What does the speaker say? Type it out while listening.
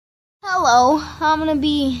Hello, I'm gonna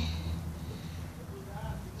be,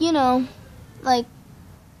 like,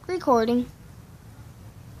 recording.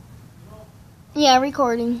 Yeah,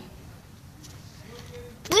 recording.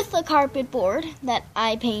 With the carpet board that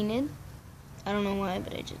I painted. I don't know why,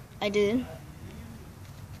 but I did.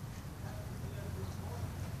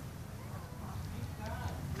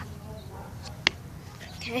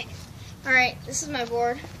 Okay. Alright, this is my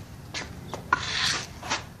board.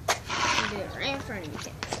 I'm gonna do it right in front of you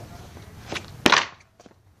kids.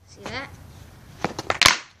 See that?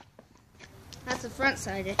 That's the front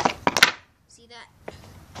side. See that?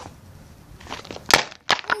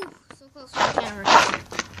 Ooh, so close to the camera.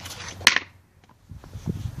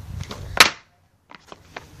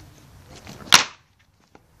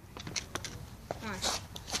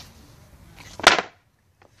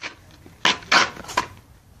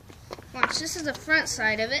 Watch, this is the front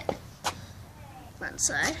side of it. Front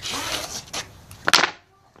side.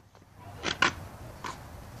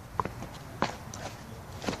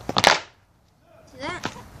 See that?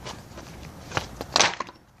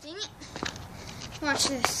 Dang it. Watch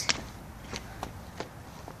this.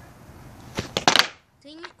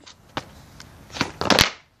 Dang it.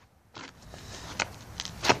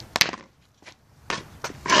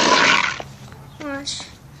 Watch.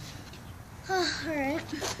 Oh, alright.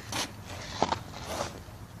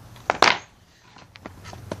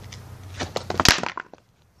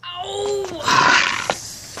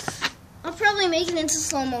 I'll probably make it into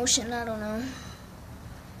slow motion. I don't know.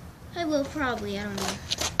 I will probably. I don't know.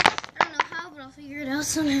 I don't know how, but I'll figure it out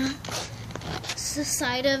somehow. It's the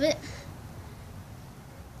side of it.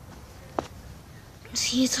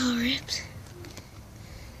 See, it's all ripped.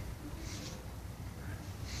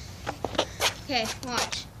 Okay,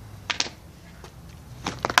 watch.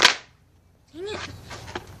 Dang it.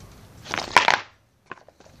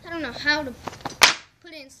 I don't know how to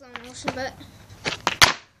put it in slow motion, but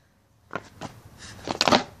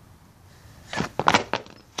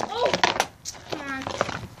oh, come on.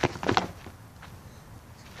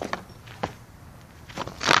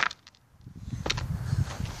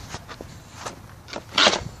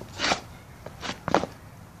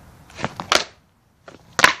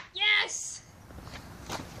 Yes.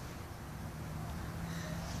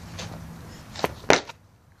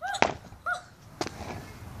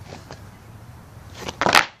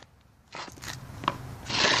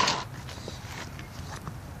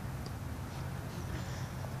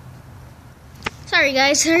 Sorry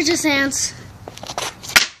guys, they're just ants.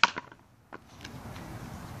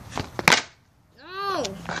 No!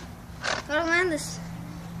 Gotta land this.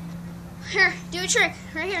 Here, do a trick.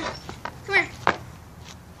 Right here. Come here.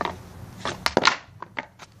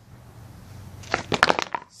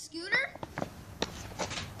 Scooter?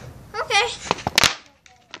 Okay.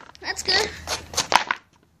 That's good.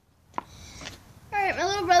 Alright, my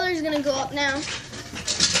little brother's gonna go up now.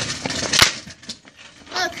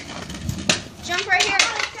 Look. Jump right here.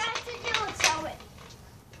 I was trying to do it, so it.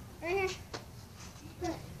 Right here.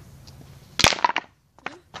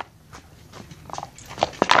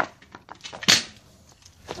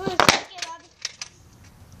 Come on, take it, Bobby.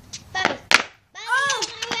 Bobby. Oh!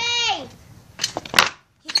 Away!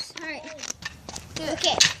 Yes, alright. Do it.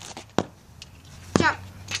 Okay. Jump.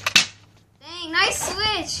 Dang, nice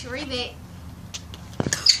switch. Rebate.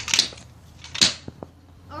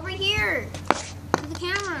 Over here. To the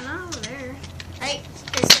camera, not over there. Right,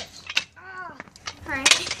 this it. Oh,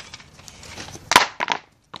 alright.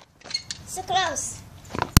 So close.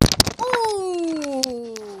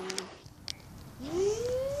 Ooh.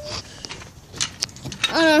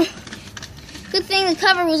 Good thing the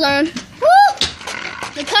cover was on. Woo!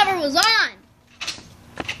 The cover was on.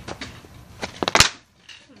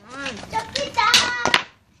 Come on. Jump it down.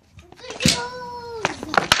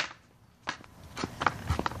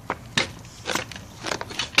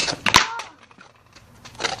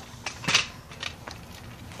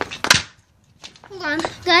 Hold on,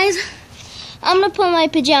 guys. I'm gonna put my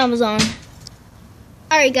pajamas on.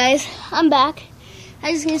 Alright, guys, I'm back.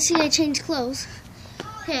 As you can see, I changed clothes.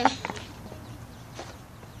 Okay.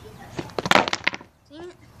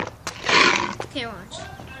 Okay, watch.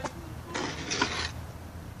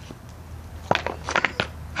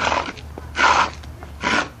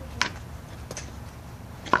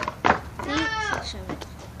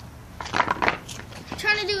 I'm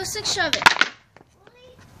trying to do a 6 shove it.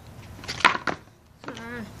 Come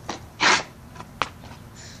on.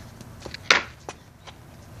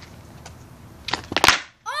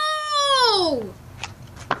 Oh!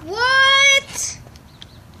 What?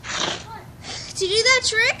 Did you do that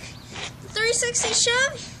trick? The 360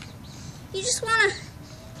 shove? You just want to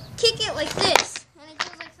kick it like this, and it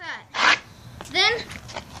goes like that.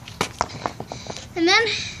 And then,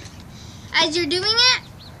 as you're doing it,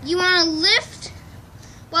 you want to lift,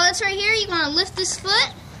 while it's right here, you want to lift this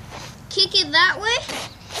foot, kick it that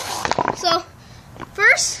way. So,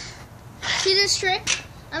 first, see this trick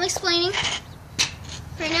I'm explaining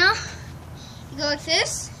right now? You go like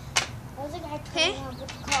this. Okay?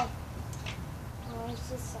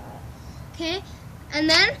 Okay, and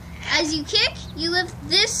then, as you kick, you lift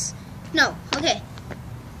this, no, okay.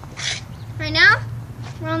 Right now,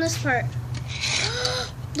 we're on this part.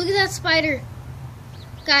 Look at that spider.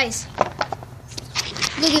 Guys,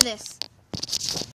 look at this.